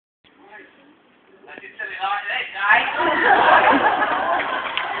I did something like that, guys.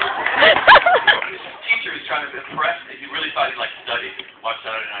 Teacher was trying to impress me. He really thought he'd like study. Watch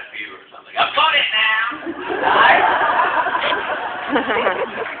Saturday Night Fever or something. I've got it now. Guys.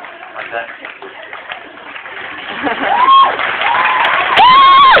 Like that.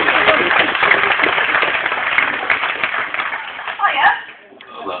 Hiya.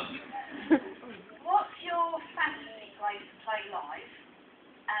 Hello. What's your fantasy place to play live?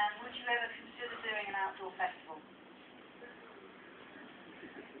 And would you ever consider doing an outdoor festival?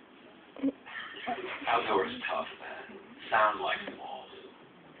 Outdoors is tough, man. Sound like walls.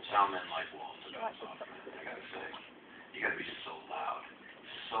 Sound men like walls. About software, I gotta say. You gotta be so loud.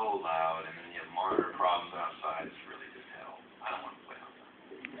 So loud, and then you have monitor problems outside. It's really just hell. I don't want to play outside.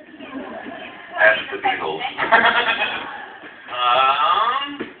 Ask the Beatles.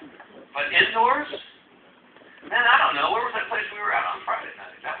 But indoors? Man, I don't know. Where was that place we were at on Friday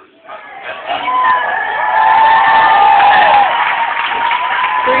night? That was about the best.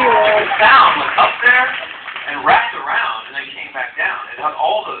 The sound was up there and wrapped around and then came back down. It had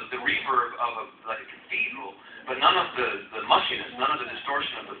all the reverb of like a cathedral, but none of the mushiness, none of the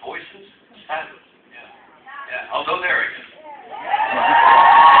distortion of the voices. It's fabulous. Yeah. I'll go there again.